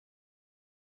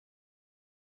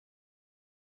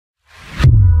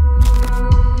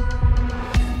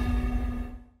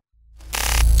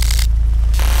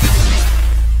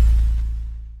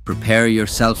Prepare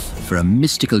yourself for a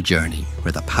mystical journey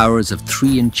where the powers of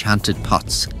 3 enchanted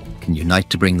pots can unite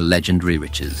to bring legendary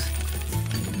riches.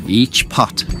 Each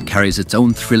pot carries its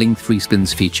own thrilling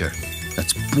 3-spins feature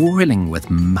that's boiling with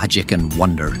magic and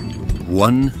wonder.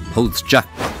 One holds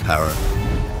Jackpot Power,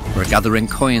 where gathering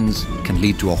coins can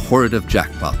lead to a horde of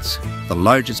jackpots, the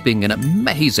largest being an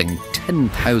amazing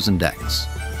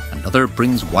 10,000x. Another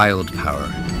brings Wild Power.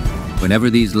 Whenever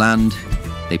these land,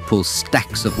 they pull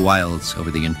stacks of wilds over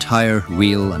the entire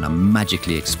wheel on a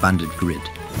magically expanded grid.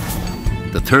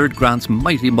 The third grants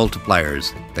mighty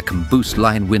multipliers that can boost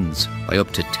line wins by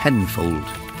up to 10-fold.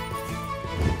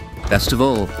 Best of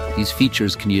all, these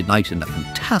features can unite in a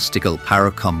fantastical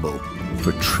power combo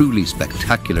for truly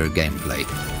spectacular gameplay.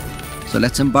 So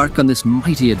let's embark on this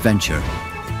mighty adventure.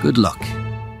 Good luck.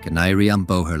 Ganairi an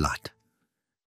bóthar leat.